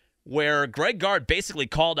loss, where Greg Gard basically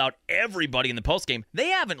called out everybody in the postgame, they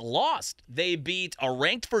haven't lost. They beat a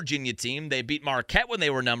ranked Virginia team. They beat Marquette when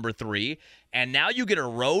they were number 3. And now you get a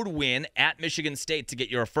road win at Michigan State to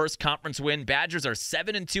get your first conference win. Badgers are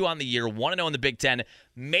 7-2 on the year, 1-0 in the Big Ten.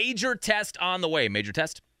 Major test on the way. Major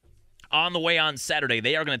test on the way on Saturday.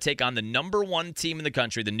 They are going to take on the number 1 team in the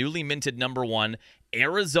country, the newly minted number 1,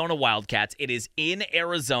 Arizona Wildcats. It is in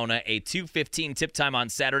Arizona, a 2:15 tip time on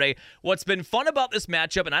Saturday. What's been fun about this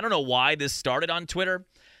matchup, and I don't know why this started on Twitter,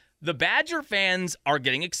 the Badger fans are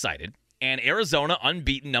getting excited, and Arizona,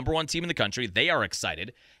 unbeaten, number 1 team in the country, they are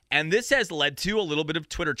excited. And this has led to a little bit of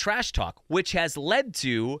Twitter trash talk, which has led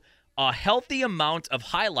to a healthy amount of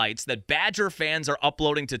highlights that Badger fans are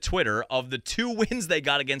uploading to Twitter of the 2 wins they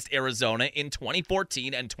got against Arizona in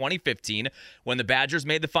 2014 and 2015 when the Badgers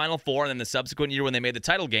made the Final Four, and then the subsequent year when they made the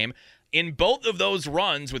title game. In both of those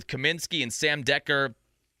runs with Kaminsky and Sam Decker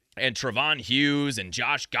and Trevon Hughes and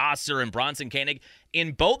Josh Gosser and Bronson Koenig,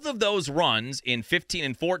 in both of those runs in 15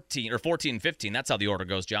 and 14, or 14 and 15, that's how the order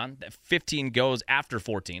goes, John. 15 goes after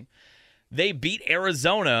 14. They beat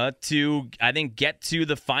Arizona to, I think, get to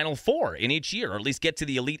the Final Four in each year, or at least get to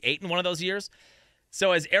the Elite Eight in one of those years.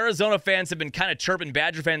 So as Arizona fans have been kind of chirping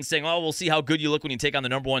Badger fans saying, oh, we'll see how good you look when you take on the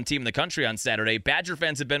number 1 team in the country on Saturday, Badger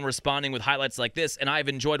fans have been responding with highlights like this, and I've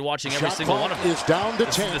enjoyed watching every single one of them. Is down to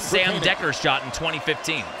this 10 is the Sam Decker shot in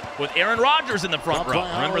 2015 with Aaron Rodgers in the front row.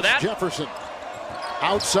 Remember that? Jefferson.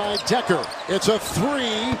 Outside Decker. It's a 3.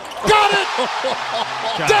 Got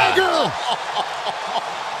it! Dagger!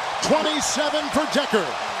 27 for Decker.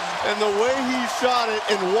 And the way he shot it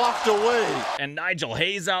and walked away. And Nigel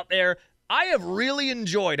Hayes out there. I have really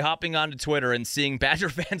enjoyed hopping onto Twitter and seeing Badger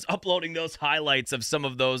fans uploading those highlights of some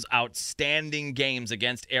of those outstanding games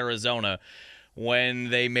against Arizona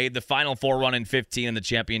when they made the Final Four run in 15 and the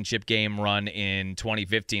championship game run in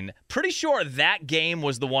 2015. Pretty sure that game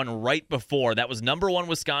was the one right before. That was number 1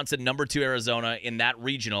 Wisconsin, number 2 Arizona in that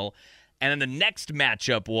regional. And then the next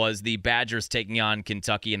matchup was the Badgers taking on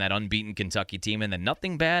Kentucky and that unbeaten Kentucky team. And then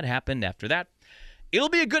nothing bad happened after that. It'll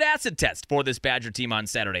be a good acid test for this Badger team on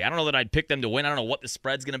Saturday. I don't know that I'd pick them to win. I don't know what the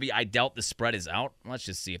spread's going to be. I doubt the spread is out. Let's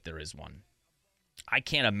just see if there is one. I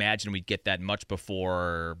can't imagine we'd get that much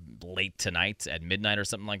before late tonight at midnight or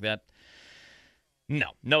something like that.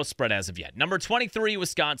 No spread as of yet. Number 23,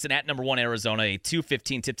 Wisconsin at number 1, Arizona, a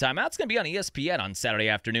 2:15 tip time. That's going to be on ESPN on Saturday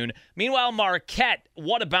afternoon. Meanwhile, Marquette,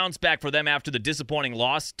 what a bounce back for them after the disappointing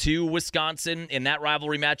loss to Wisconsin in that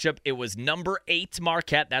rivalry matchup. It was number 8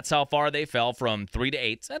 Marquette. That's how far they fell, from 3 to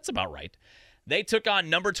 8. That's about right. They took on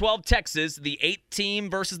number 12 Texas, the 8th team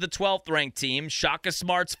versus the 12th ranked team. Shaka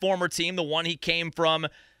Smart's former team, the one he came from.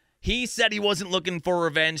 He said he wasn't looking for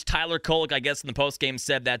revenge. Tyler Kolek, I guess, in the postgame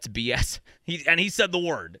said that's BS. He said the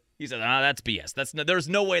word. He said, that's BS. There's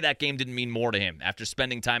no way that game didn't mean more to him after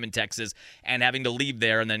spending time in Texas and having to leave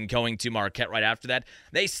there and then going to Marquette right after that.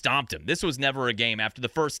 They stomped him. This was never a game. After the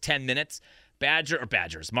first 10 minutes,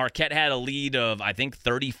 Badgers. Marquette had a lead of, I think,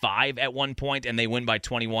 35 at one point, and they win by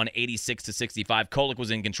 21, 86-65. Kolek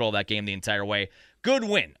was in control of that game the entire way. Good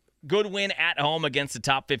win. Good win at home against the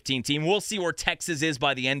top 15 team. We'll see where Texas is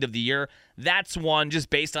by the end of the year. That's one,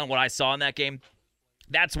 just based on what I saw in that game,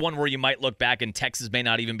 that's one where you might look back and Texas may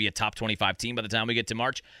not even be a top 25 team by the time we get to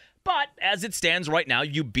March. But as it stands right now,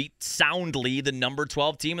 you beat soundly the number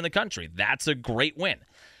 12 team in the country. That's a great win.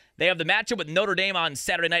 They have the matchup with Notre Dame on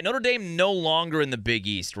Saturday night. Notre Dame no longer in the Big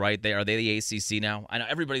East, right? Are they the ACC now? I know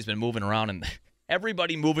everybody's been moving around, and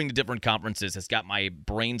everybody moving to different conferences has got my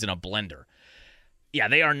brains in a blender. Yeah,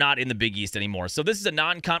 they are not in the Big East anymore. So this is a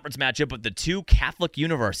non-conference matchup with the 2 Catholic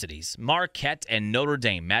universities, Marquette and Notre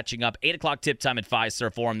Dame, matching up 8 o'clock tip time at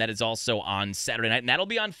Fiserv Forum. That is also on Saturday night, and that'll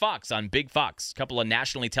be on Fox, on Big Fox. A couple of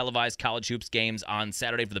nationally televised college hoops games on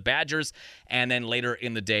Saturday for the Badgers, and then later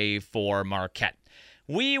in the day for Marquette.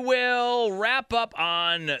 We will wrap up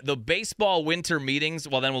on the baseball winter meetings.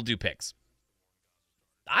 Well, then we'll do picks.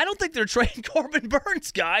 I don't think they're trading Corbin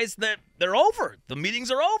Burns, guys. They're over. The meetings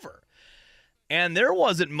are over. And there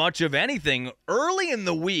wasn't much of anything. Early in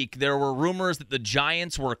the week, there were rumors that the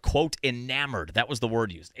Giants were, quote, enamored. That was the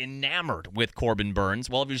word used. Enamored with Corbin Burns.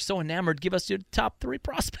 Well, if you're so enamored, give us your top 3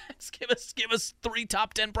 prospects. Give us 3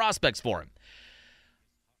 top 10 prospects for him.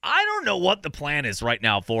 I don't know what the plan is right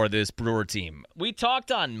now for this Brewer team. We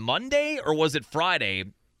talked on Monday, or was it Friday,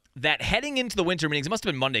 that heading into the winter meetings, it must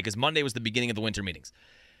have been Monday because Monday was the beginning of the winter meetings.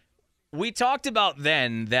 We talked about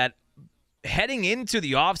then that heading into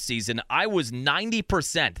the offseason, I was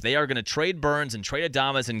 90%. They are going to trade Burns and trade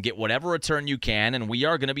Adames and get whatever return you can, and we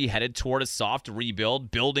are going to be headed toward a soft rebuild,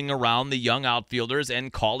 building around the young outfielders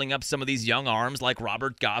and calling up some of these young arms like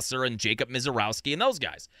Robert Gosser and Jacob Mizorowski and those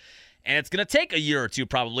guys. And it's going to take a year or two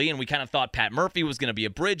probably, and we kind of thought Pat Murphy was going to be a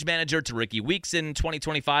bridge manager to Ricky Weeks in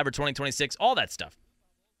 2025 or 2026, all that stuff.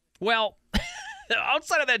 Well,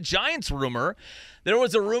 outside of that Giants rumor, there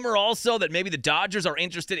was a rumor also that maybe the Dodgers are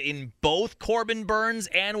interested in both Corbin Burns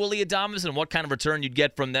and Willy Adames and what kind of return you'd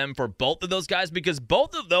get from them for both of those guys, because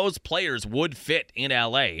both of those players would fit in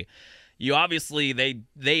L.A. You obviously,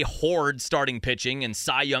 they hoard starting pitching and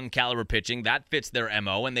Cy Young caliber pitching. That fits their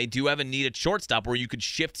MO, and they do have a need at shortstop where you could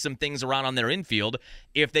shift some things around on their infield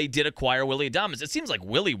if they did acquire Willy Adames. It seems like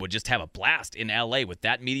Willie would just have a blast in L.A. with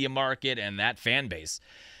that media market and that fan base.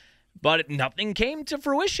 But nothing came to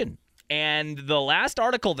fruition. And the last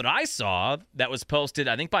article that I saw that was posted,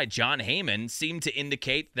 I think by John Heyman, seemed to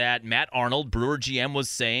indicate that Matt Arnold, Brewer GM, was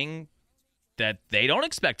saying that they don't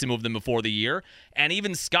expect to move them before the year. And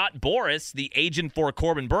even Scott Boras, the agent for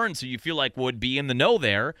Corbin Burns, who you feel like would be in the know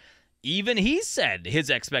there, even he said his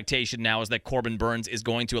expectation now is that Corbin Burns is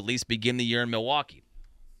going to at least begin the year in Milwaukee.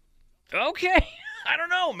 Okay. I don't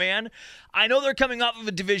know, man. I know they're coming off of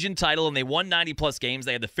a division title, and they won 90-plus games.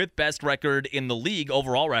 They had the fifth best record in the league,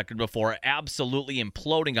 overall record, before absolutely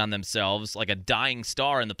imploding on themselves like a dying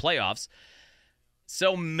star in the playoffs.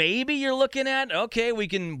 So maybe you're looking at, okay, we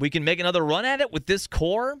can make another run at it with this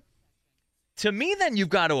core. To me, then, you've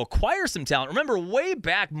got to acquire some talent. Remember, way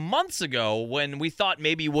back months ago when we thought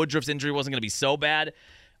maybe Woodruff's injury wasn't going to be so bad,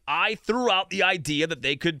 I threw out the idea that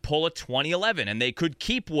they could pull a 2011 and they could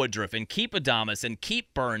keep Woodruff and keep Adames and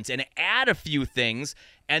keep Burns and add a few things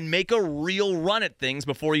and make a real run at things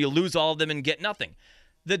before you lose all of them and get nothing.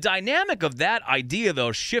 The dynamic of that idea,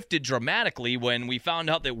 though, shifted dramatically when we found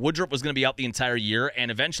out that Woodruff was going to be out the entire year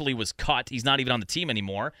and eventually was cut. He's not even on the team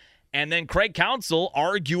anymore. And then Craig Counsell,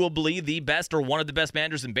 arguably the best or one of the best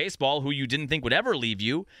managers in baseball, who you didn't think would ever leave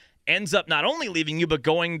you, ends up not only leaving you, but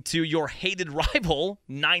going to your hated rival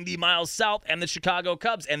 90 miles south and the Chicago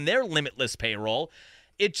Cubs and their limitless payroll.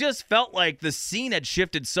 It just felt like the scene had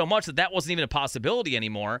shifted so much that wasn't even a possibility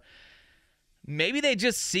anymore. Maybe they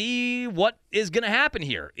just see what is going to happen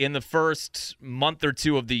here in the first month or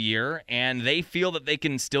two of the year, and they feel that they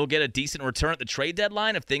can still get a decent return at the trade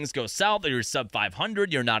deadline. If things go south or you're sub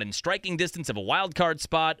 500, you're not in striking distance of a wild card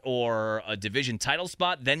spot or a division title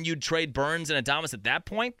spot, then you'd trade Burns and Adames at that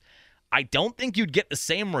point. I don't think you'd get the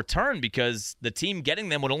same return because the team getting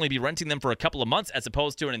them would only be renting them for a couple of months as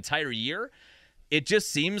opposed to an entire year. It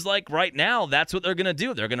just seems like right now that's what they're going to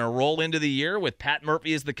do. They're going to roll into the year with Pat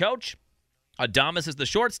Murphy as the coach, Adames as the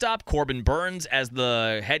shortstop, Corbin Burns as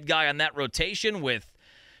the head guy on that rotation with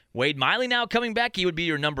Wade Miley now coming back. He would be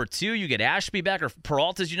your number 2. You get Ashby back, or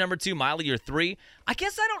Peralta's your number 2, Miley your 3. I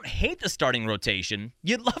guess I don't hate the starting rotation.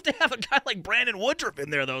 You'd love to have a guy like Brandon Woodruff in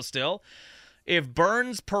there, though, still. If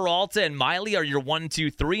Burns, Peralta, and Miley are your 1,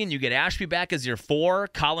 2, 3, and you get Ashby back as your 4,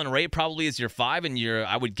 Colin Ray probably is your 5, and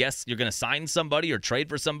I would guess you're going to sign somebody or trade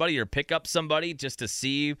for somebody or pick up somebody just to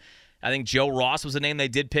see. I think Joe Ross was a name they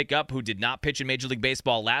did pick up, who did not pitch in Major League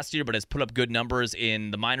Baseball last year but has put up good numbers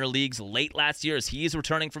in the minor leagues late last year as he is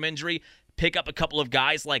returning from injury. Pick up a couple of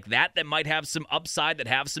guys like that might have some upside, that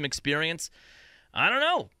have some experience. I don't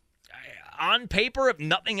know. On paper, if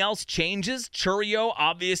nothing else changes, Chourio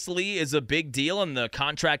obviously is a big deal in the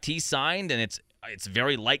contract he signed, and it's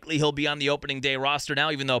very likely he'll be on the opening day roster now,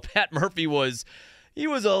 even though Pat Murphy was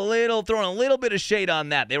throwing a little bit of shade on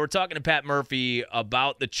that. They were talking to Pat Murphy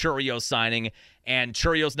about the Chourio signing, and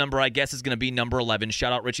Chourio's number, I guess, is going to be number 11.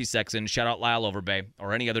 Shout out Richie Sexton. Shout out Lyle Overbay,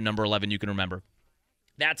 or any other number 11 you can remember.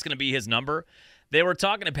 That's going to be his number. They were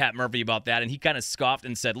talking to Pat Murphy about that, and he kind of scoffed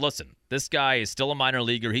and said, listen, this guy is still a minor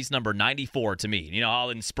leaguer. He's number 94 to me. You know how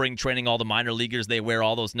in spring training all the minor leaguers, they wear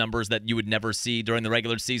all those numbers that you would never see during the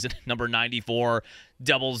regular season? Number 94,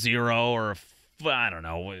 00, or I don't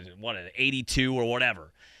know, 82 or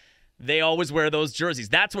whatever. They always wear those jerseys.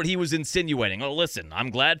 That's what he was insinuating. Oh, listen, I'm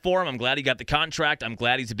glad for him. I'm glad he got the contract. I'm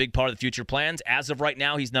glad he's a big part of the future plans. As of right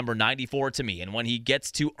now, he's number 94 to me. And when he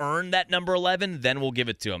gets to earn that number 11, then we'll give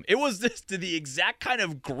it to him. It was the exact kind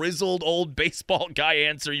of grizzled old baseball guy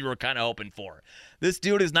answer you were kind of hoping for. This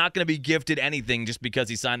dude is not going to be gifted anything just because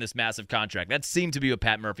he signed this massive contract. That seemed to be what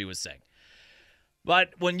Pat Murphy was saying.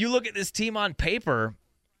 But when you look at this team on paper,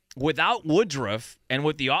 without Woodruff and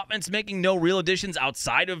with the offense making no real additions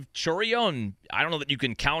outside of Churio, and I don't know that you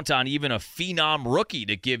can count on even a phenom rookie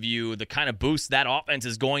to give you the kind of boost that offense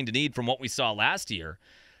is going to need from what we saw last year,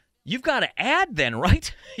 you've got to add then,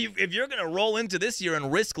 right? If you're going to roll into this year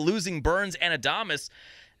and risk losing Burns and Adames,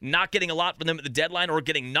 not getting a lot from them at the deadline or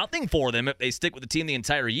getting nothing for them if they stick with the team the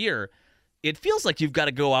entire year, it feels like you've got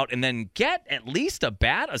to go out and then get at least a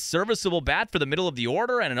bat, a serviceable bat for the middle of the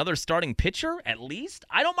order and another starting pitcher, at least.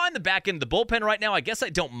 I don't mind the back end of the bullpen right now. I guess I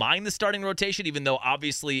don't mind the starting rotation, even though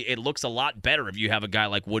obviously it looks a lot better if you have a guy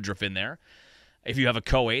like Woodruff in there. If you have a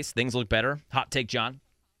co-ace, things look better. Hot take, John.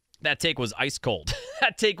 That take was ice cold.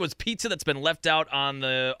 That take was pizza that's been left out on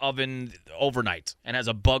the oven overnight and has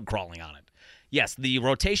a bug crawling on it. Yes, the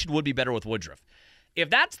rotation would be better with Woodruff. If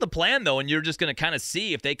that's the plan, though, and you're just going to kind of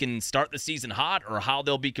see if they can start the season hot or how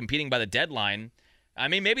they'll be competing by the deadline, I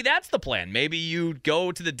mean, maybe that's the plan. Maybe you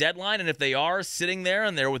go to the deadline, and if they are sitting there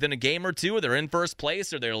and they're within a game or two, or they're in first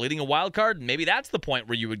place, or they're leading a wild card, maybe that's the point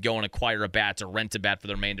where you would go and acquire a bat or rent a bat for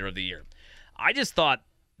the remainder of the year. I just thought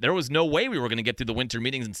there was no way we were going to get through the winter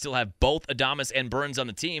meetings and still have both Adames and Burns on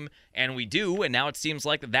the team, and we do, and now it seems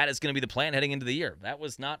like that is going to be the plan heading into the year. That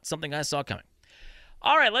was not something I saw coming.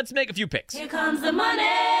 All right, let's make a few picks. Here comes the money.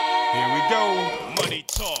 Here we go. Money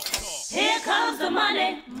talk. Here comes the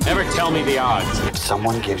money. Never tell me the odds. If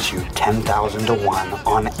someone gives you 10,000 to 1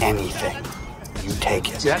 on anything, you take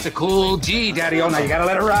it. That's a cool G, Daddy-O. Now you gotta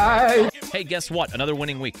let it ride. Hey, guess what? Another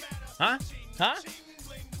winning week. Huh?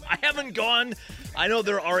 I haven't gone. I know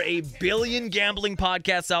there are a billion gambling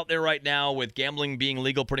podcasts out there right now with gambling being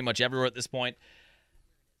legal pretty much everywhere at this point.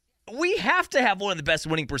 We have to have one of the best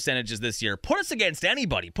winning percentages this year. Put us against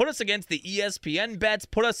anybody. Put us against the ESPN bets.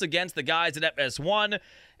 Put us against the guys at S1,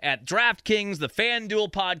 at DraftKings, the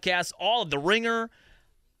FanDuel podcast, all of the Ringer.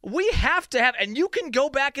 We have to have, and you can go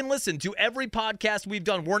back and listen to every podcast we've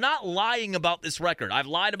done. We're not lying about this record. I've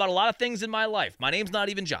lied about a lot of things in my life. My name's not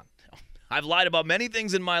even John. I've lied about many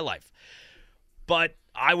things in my life. But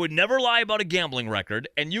I would never lie about a gambling record,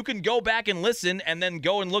 and you can go back and listen and then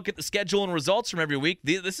go and look at the schedule and results from every week.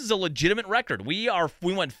 This is a legitimate record. We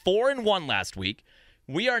went 4-1 last week.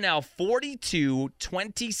 We are now 42,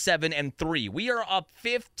 27, and 3. We are up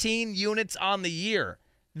 15 units on the year.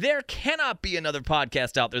 There cannot be another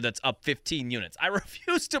podcast out there that's up 15 units. I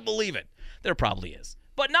refuse to believe it. There probably is,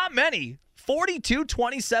 but not many. 42,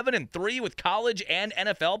 27, and 3 with college and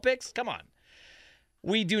NFL picks? Come on.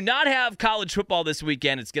 We do not have college football this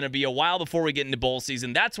weekend. It's going to be a while before we get into bowl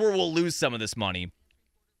season. That's where we'll lose some of this money.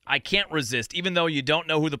 I can't resist, even though you don't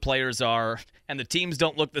know who the players are, and the teams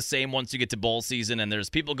don't look the same once you get to bowl season, and there's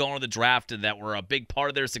people going to the draft that were a big part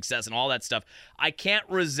of their success and all that stuff. I can't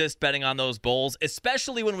resist betting on those bowls,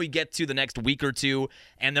 especially when we get to the next week or two,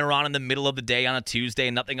 and they're on in the middle of the day on a Tuesday,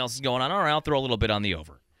 and nothing else is going on. All right, I'll throw a little bit on the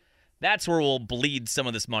over. That's where we'll bleed some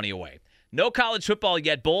of this money away. No college football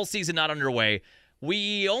yet. Bowl season not underway.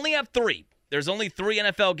 We only have 3. There's only 3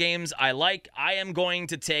 NFL games I like. I am going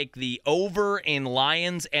to take the over in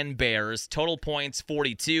Lions and Bears. Total points,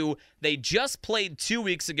 42. They just played 2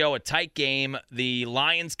 weeks ago, a tight game. The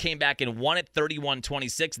Lions came back and won it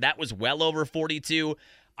 31-26. That was well over 42.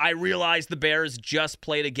 I realize the Bears just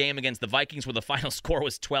played a game against the Vikings where the final score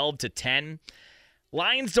was 12-10.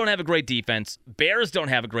 Lions don't have a great defense. Bears don't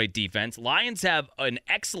have a great defense. Lions have an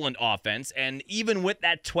excellent offense, and even with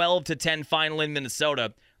that 12-10 final in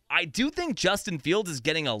Minnesota, I do think Justin Fields is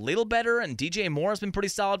getting a little better, and DJ Moore has been pretty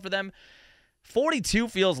solid for them. 42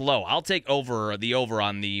 feels low. I'll take over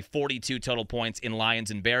on the 42 total points in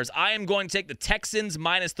Lions and Bears. I am going to take the Texans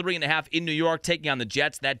minus 3.5 in New York, taking on the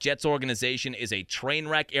Jets. That Jets organization is a train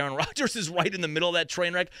wreck. Aaron Rodgers is right in the middle of that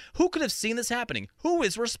train wreck. Who could have seen this happening? Who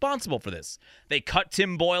is responsible for this? They cut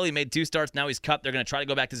Tim Boyle. He made 2 starts. Now he's cut. They're going to try to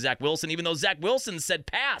go back to Zach Wilson, even though Zach Wilson said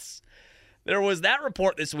pass. There was that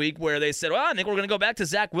report this week where they said, well, I think we're going to go back to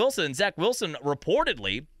Zach Wilson. And Zach Wilson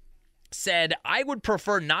reportedly said, I would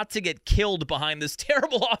prefer not to get killed behind this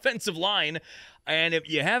terrible offensive line. And if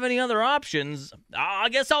you have any other options, I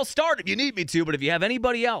guess I'll start if you need me to. But if you have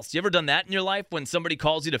anybody else, you ever done that in your life when somebody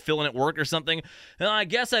calls you to fill in at work or something? I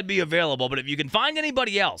guess I'd be available. But if you can find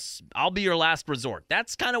anybody else, I'll be your last resort.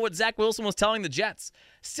 That's kind of what Zach Wilson was telling the Jets.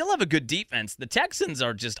 Still have a good defense. The Texans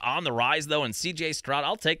are just on the rise, though. And C.J. Stroud,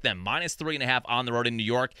 I'll take them. Minus 3.5 on the road in New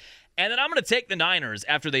York. And then I'm going to take the Niners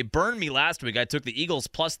after they burned me last week. I took the Eagles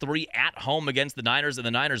 +3 at home against the Niners, and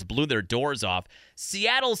the Niners blew their doors off.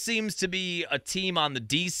 Seattle seems to be a team on the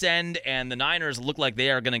descend, and the Niners look like they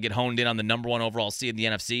are going to get honed in on the number 1 overall seed in the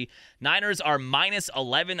NFC. Niners are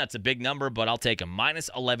 -11. That's a big number, but I'll take them.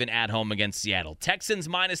 -11 at home against Seattle. Texans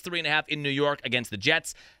 -3.5 in New York against the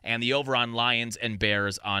Jets, and the over on Lions and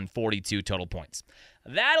Bears on 42 total points.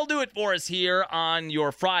 That'll do it for us here on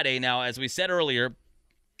your Friday. Now, as we said earlier,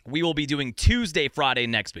 we will be doing Tuesday, Friday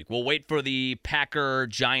next week. We'll wait for the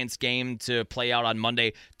Packer-Giants game to play out on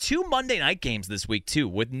Monday. 2 Monday night games this week, too,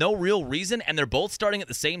 with no real reason, and they're both starting at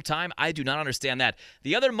the same time. I do not understand that.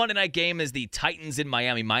 The other Monday night game is the Titans in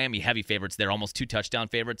Miami. Miami heavy favorites there, almost 2 touchdown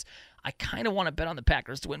favorites. I kind of want to bet on the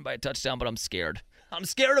Packers to win by a touchdown, but I'm scared. I'm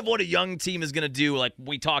scared of what a young team is going to do, like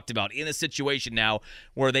we talked about, in a situation now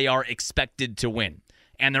where they are expected to win.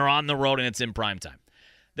 And they're on the road, and it's in primetime.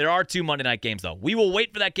 There are 2 Monday night games, though. We will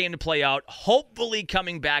wait for that game to play out, hopefully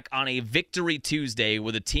coming back on a Victory Tuesday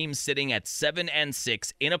with a team sitting at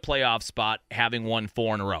 7-6 in a playoff spot, having won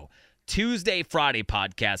 4 in a row. Tuesday, Friday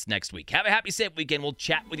podcast next week. Have a happy, safe weekend. We'll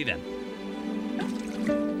chat with you then.